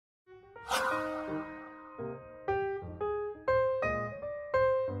Hey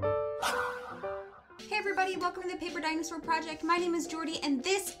everybody, welcome to the Paper Dinosaur Project. My name is Jordy and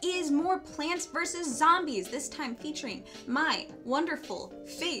this is more Plants vs. Zombies, this time featuring my wonderful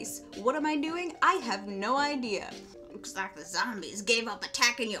face. What am I doing? I have no idea. Looks like the zombies gave up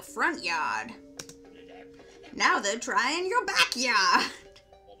attacking your front yard. Now they're trying your backyard.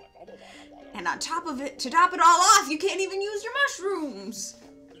 And on top of it, to top it all off, you can't even use your mushrooms.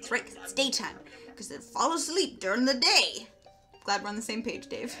 That's right, 'cause it's daytime, because they fall asleep during the day. Glad we're on the same page,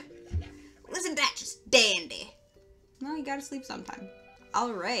 Dave. Isn't that just dandy? Well, you gotta sleep sometime.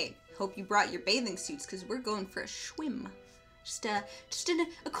 Alright, hope you brought your bathing suits, because we're going for a swim. Just in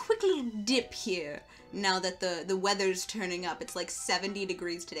a quick little dip here, now that the weather's turning up. It's like 70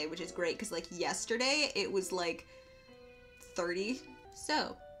 degrees today, which is great, because like yesterday, it was like 30.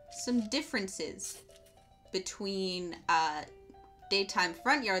 So, some differences between daytime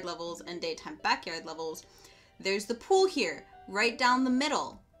front yard levels and daytime backyard levels. There's the pool here, right down the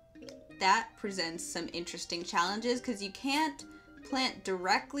middle. That presents some interesting challenges because you can't plant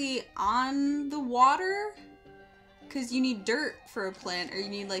directly on the water because you need dirt for a plant, or you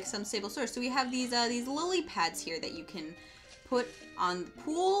need like some stable source. So we have these lily pads here that you can put on the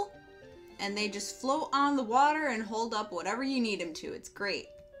pool, and they just float on the water and hold up whatever you need them to. It's great.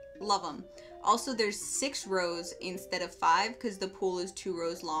 Love them. Also, there's 6 rows instead of 5 because the pool is 2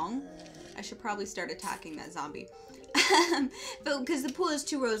 rows long. I should probably start attacking that zombie. But because the pool is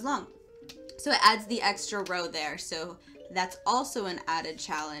 2 rows long. So it adds the extra row there. So that's also an added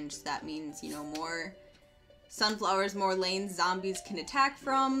challenge. That means, you know, more sunflowers, more lanes zombies can attack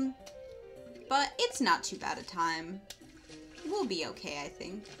from. But it's not too bad a time. We'll be okay, I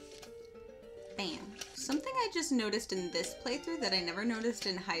think. Bam. Something I just noticed in this playthrough that I never noticed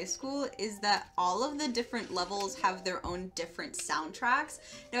in high school is that all of the different levels have their own different soundtracks.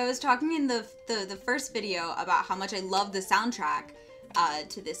 Now, I was talking in the first video about how much I love the soundtrack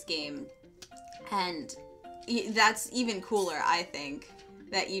to this game, and that's even cooler, I think,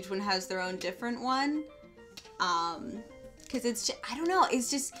 that each one has their own different one. Because it's just, I don't know, it's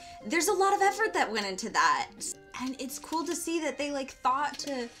just, there's a lot of effort that went into that, and it's cool to see that they like thought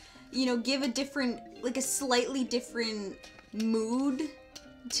to, you know, give a different, like a slightly different mood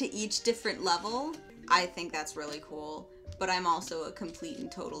to each different level. I think that's really cool, but I'm also a complete and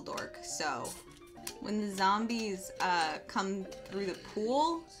total dork, so when the zombies come through the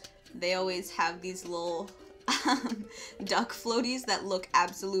pool, they always have these little duck floaties that look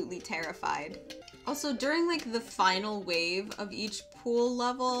absolutely terrified. Also, during like the final wave of each pool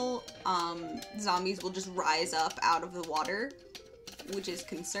level, zombies will just rise up out of the water, which is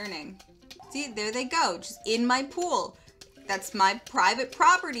concerning. See, there they go, just in my pool. That's my private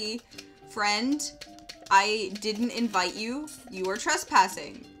property, friend. I didn't invite you. You are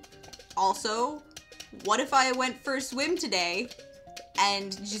trespassing. Also, what if I went for a swim today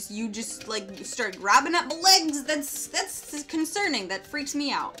and you just like start grabbing at my legs? That's concerning. That freaks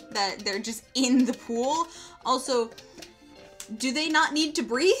me out, that they're just in the pool. Also, do they not need to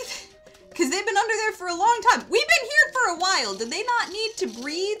breathe? Because they've been under there for a long time. We've been here for a while. Do they not need to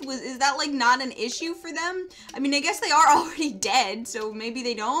breathe? Is that like not an issue for them? I mean, I guess they are already dead, so maybe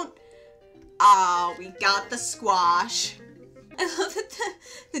they don't. Ah, we got the squash. I love that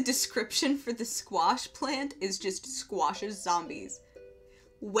the description for the squash plant is just squashes zombies.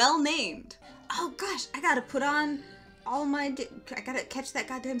 Well named. Oh gosh, I gotta put on all my, I gotta catch that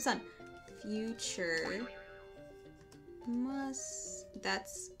goddamn sun. Future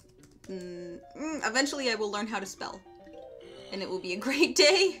that's, eventually I will learn how to spell. And it will be a great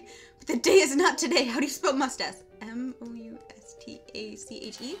day, but the day is not today. How do you spell mustache? M-O-U-S-T-A-C-H-E?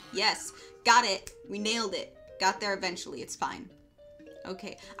 Yes, got it. We nailed it. Got there eventually, it's fine.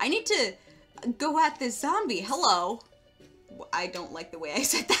 Okay, I need to go at this zombie. Hello. I don't like the way I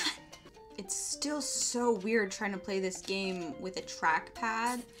said that. It's still so weird trying to play this game with a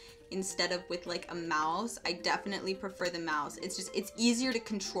trackpad instead of with like a mouse. I definitely prefer the mouse. It's just, it's easier to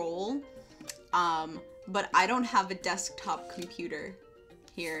control. But I don't have a desktop computer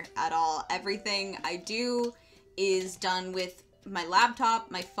here at all. Everything I do is done with my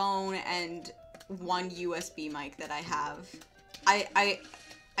laptop, my phone, and one USB mic that I have. I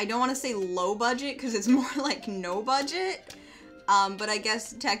don't want to say low budget because it's more like no budget. But I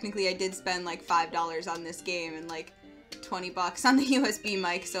guess technically I did spend like $5 on this game and like 20 bucks on the USB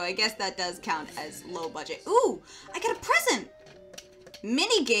mic, so I guess that does count as low budget. Ooh, I got a present!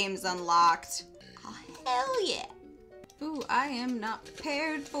 Mini games unlocked. Oh, hell yeah. Ooh, I am not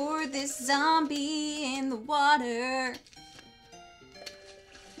prepared for this zombie in the water.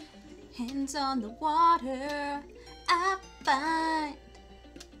 Hands on the water, I find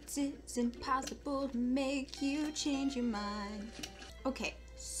It's impossible to make you change your mind. Okay,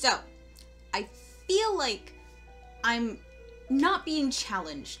 so I feel like I'm not being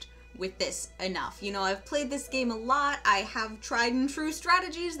challenged with this enough. You know, I've played this game a lot. I have tried and true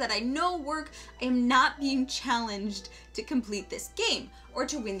strategies that I know work. I am not being challenged to complete this game or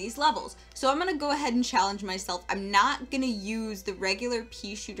to win these levels. So I'm gonna go ahead and challenge myself. I'm not gonna use the regular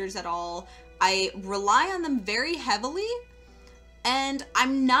pea shooters at all. I rely on them very heavily, and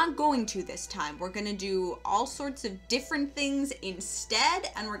I'm not going to this time. We're gonna do all sorts of different things instead,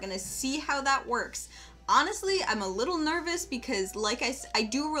 and we're gonna see how that works. Honestly, I'm a little nervous because, like I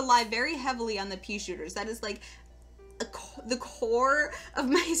do rely very heavily on the pea shooters. That is like the core of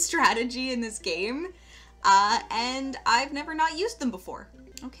my strategy in this game, and I've never not used them before.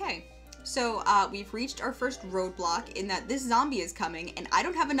 Okay, so we've reached our first roadblock in that this zombie is coming, and I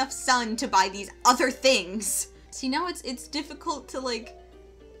don't have enough sun to buy these other things. See, now it's difficult to like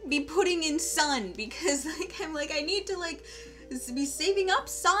be putting in sun because like I'm like I need to like be saving up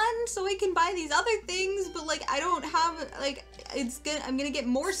sun so I can buy these other things, but like I don't have like I'm gonna get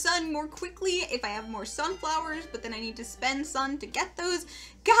more sun more quickly if I have more sunflowers, but then I need to spend sun to get those.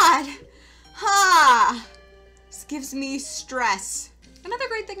 God, this gives me stress. Another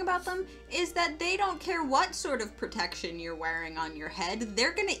great thing about them is that they don't care what sort of protection you're wearing on your head.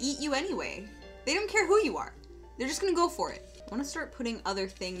 They're gonna eat you anyway. They don't care who you are. They're just gonna go for it. I want to start putting other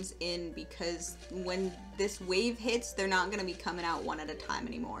things in because when this wave hits, they're not going to be coming out one at a time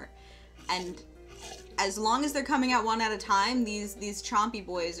anymore. And as long as they're coming out one at a time, these chompy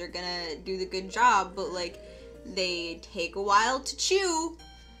boys are going to do the good job, but like they take a while to chew.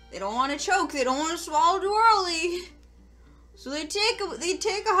 They don't want to choke. They don't want to swallow too early. So they take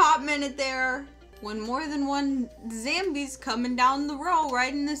a hot minute there. When more than one zambies coming down the row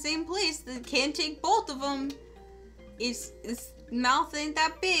right in the same place, they can't take both of them. His mouth ain't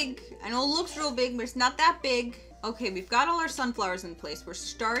that big. I know it looks real big, but it's not that big. Okay, we've got all our sunflowers in place. We're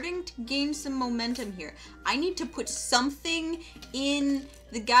starting to gain some momentum here. I need to put something in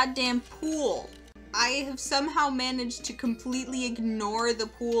the goddamn pool. I have somehow managed to completely ignore the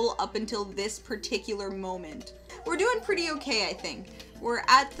pool up until this particular moment. We're doing pretty okay, I think. We're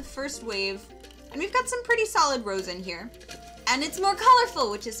at the first wave, and we've got some pretty solid rows in here. And it's more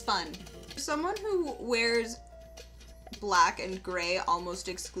colorful, which is fun. Someone who wears black and gray almost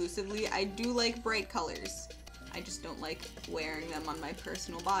exclusively, I do like bright colors. I just don't like wearing them on my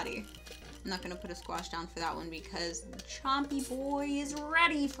personal body. I'm not gonna put a squash down for that one because the chompy boy is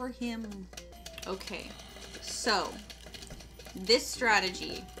ready for him. Okay, so this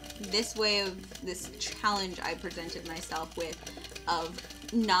strategy, this way of this challenge I presented myself with of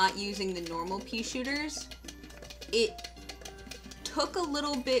not using the normal pea shooters, it took a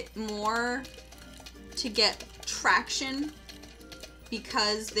little bit more to get traction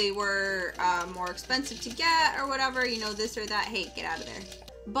because they were more expensive to get or whatever, you know, this or that. Hey, get out of there.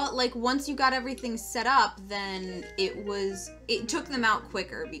 But like once you got everything set up, then it took them out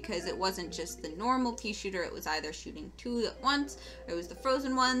quicker because it wasn't just the normal pea shooter, it was either shooting two at once or it was the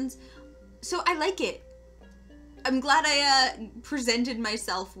frozen ones. So I like it. I'm glad I presented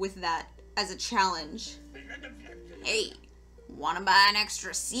myself with that as a challenge. Hey, wanna buy an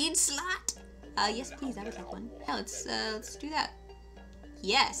extra seed slot? Yes please, I would like one. Yeah, let's do that.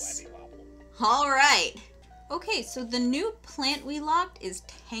 Yes. Alright. Okay, so the new plant we locked is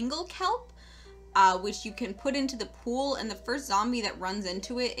Tangle Kelp, which you can put into the pool, and the first zombie that runs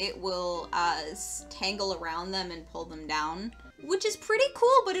into it, it will tangle around them and pull them down. Which is pretty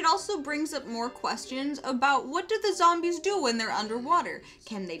cool, but it also brings up more questions about what do the zombies do when they're underwater?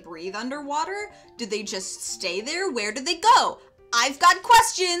 Can they breathe underwater? Do they just stay there? Where do they go? I've got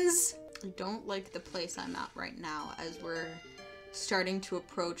questions! I don't like the place I'm at right now as we're starting to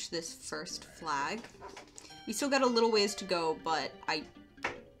approach this first flag. We still got a little ways to go, but I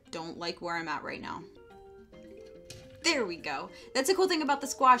don't like where I'm at right now. There we go. That's a cool thing about the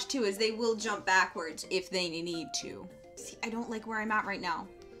squash too, is they will jump backwards if they need to. See, I don't like where I'm at right now.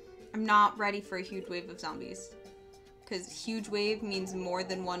 I'm not ready for a huge wave of zombies. Because huge wave means more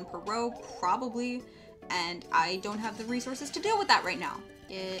than one per row, probably, and I don't have the resources to deal with that right now.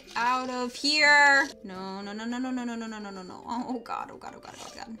 Get out of here! No, no, no, no, no, no, no, no, no, no, no, no. Oh god, oh god, oh god,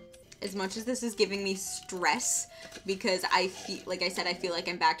 oh god. As much as this is giving me stress, because I feel, like I said, I feel like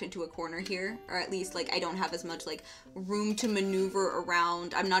I'm backed into a corner here, or at least like I don't have as much like room to maneuver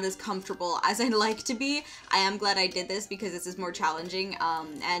around. I'm not as comfortable as I'd like to be. I am glad I did this because this is more challenging,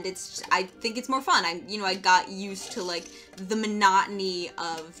 and I think it's more fun. I got used to like the monotony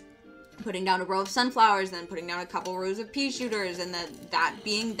of putting down a row of sunflowers, then putting down a couple rows of pea shooters, and then that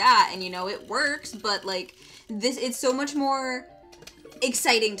being that, and it works, but like this, it's so much more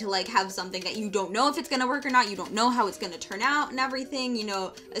exciting to like have something that you don't know if it's gonna work or not, you don't know how it's gonna turn out and everything, you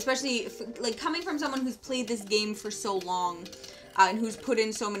know, especially if, like coming from someone who's played this game for so long and who's put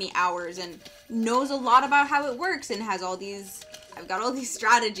in so many hours and knows a lot about how it works and has all these, I've got all these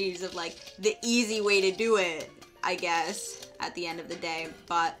strategies of like the easy way to do it, I guess, at the end of the day,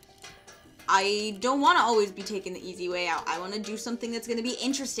 but I don't want to always be taking the easy way out. I want to do something that's going to be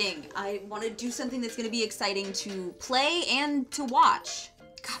interesting. I want to do something that's going to be exciting to play and to watch.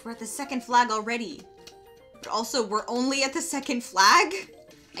 God, we're at the second flag already. But also, we're only at the second flag?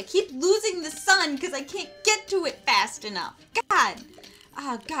 I keep losing the sun because I can't get to it fast enough. God!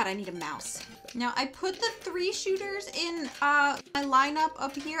 Oh, God, I need a mouse. Now, I put the 3 shooters in my lineup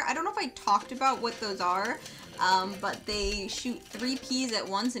up here. I don't know if I talked about what those are. But they shoot 3 peas at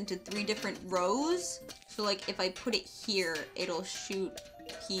once into 3 different rows. So like if I put it here, it'll shoot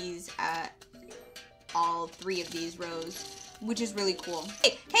peas at all 3 of these rows, which is really cool.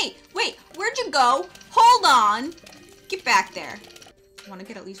 Hey, wait, where'd you go? Hold on. Get back there. I want to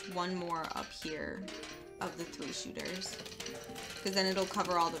get at least 1 more up here of the 3 shooters, because then it'll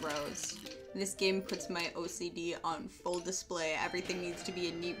cover all the rows. This game puts my OCD on full display. Everything needs to be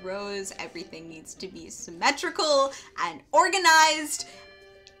in neat rows. Everything needs to be symmetrical and organized.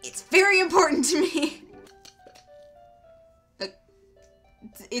 It's very important to me.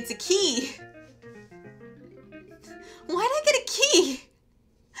 It's a key. Why did I get a key?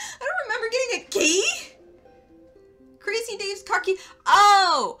 I don't remember getting a key. Crazy Dave's car key.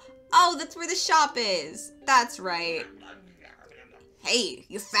 Oh, that's where the shop is. That's right. Hey,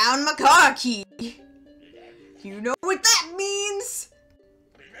 you found my car key. You know what that means?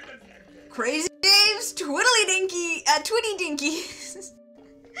 Crazy Dave's Twitty Dinky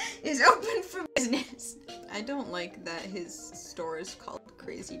is open for business. I don't like that his store is called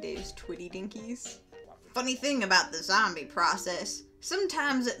Crazy Dave's Twitty Dinkies. Funny thing about the zombie process,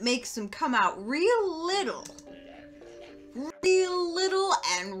 sometimes it makes them come out real little. Real little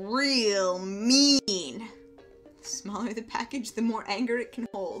and real mean. The smaller the package, the more anger it can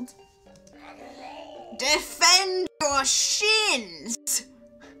hold. Defend your shins!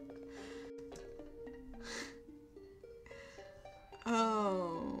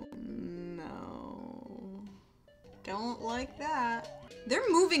 Oh, no. Don't like that. They're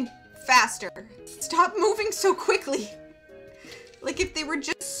moving faster. Stop moving so quickly. Like, if they were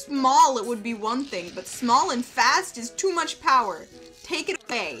just small, it would be one thing, but small and fast is too much power. Take it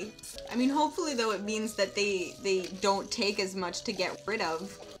away. I mean, hopefully, though, it means that they don't take as much to get rid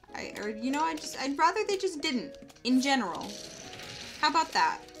of. I'd rather they just didn't, in general. How about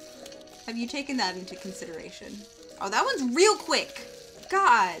that? Have you taken that into consideration? Oh, that one's real quick.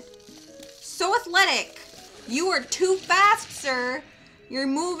 God. So athletic. You are too fast, sir. You're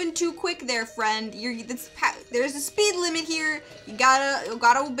moving too quick there, friend. There's a speed limit here. You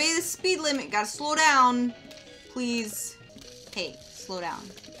gotta obey the speed limit. You gotta slow down. Please. Hey, slow down.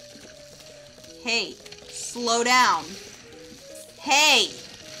 Hey, slow down. Hey.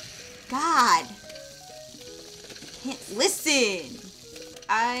 God. Can't listen.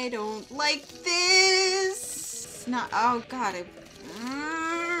 I don't like this. It's not, oh God.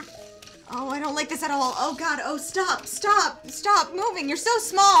 Oh, I don't like this at all. Oh God, oh stop moving. You're so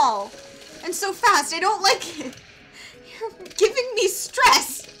small and so fast. I don't like it. You're giving me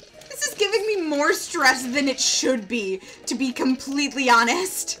stress. This is giving me more stress than it should be, to be completely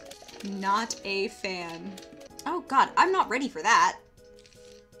honest. Not a fan. Oh God, I'm not ready for that.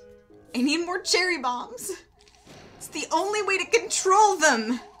 I need more cherry bombs. It's the only way to control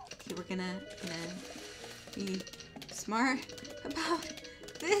them. Okay, we're gonna be smart about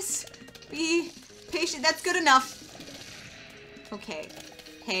this. Be patient. That's good enough. Okay.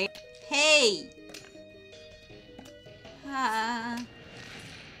 Hey.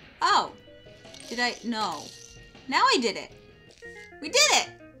 Oh. Did I? No. Now I did it. We did it.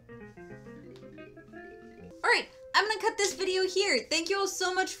 Alright. I'm gonna cut this video here. Thank you all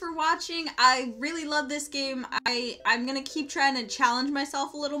so much for watching. I really love this game. I'm gonna keep trying to challenge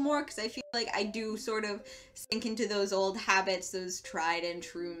myself a little more because I feel like I do sort of sink into those old habits, those tried and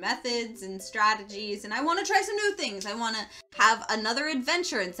true methods and strategies, and I want to try some new things. I want to have another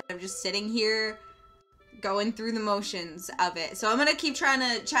adventure instead of just sitting here going through the motions of it. So I'm gonna keep trying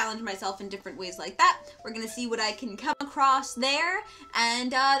to challenge myself in different ways like that. We're gonna see what I can come across there,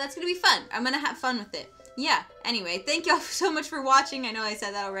 and that's gonna be fun. I'm gonna have fun with it. Yeah, anyway, thank you all so much for watching. I know I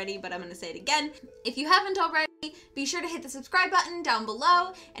said that already, but I'm going to say it again. If you haven't already, be sure to hit the subscribe button down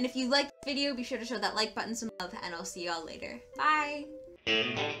below. And if you liked the video, be sure to show that like button some love, and I'll see you all later. Bye!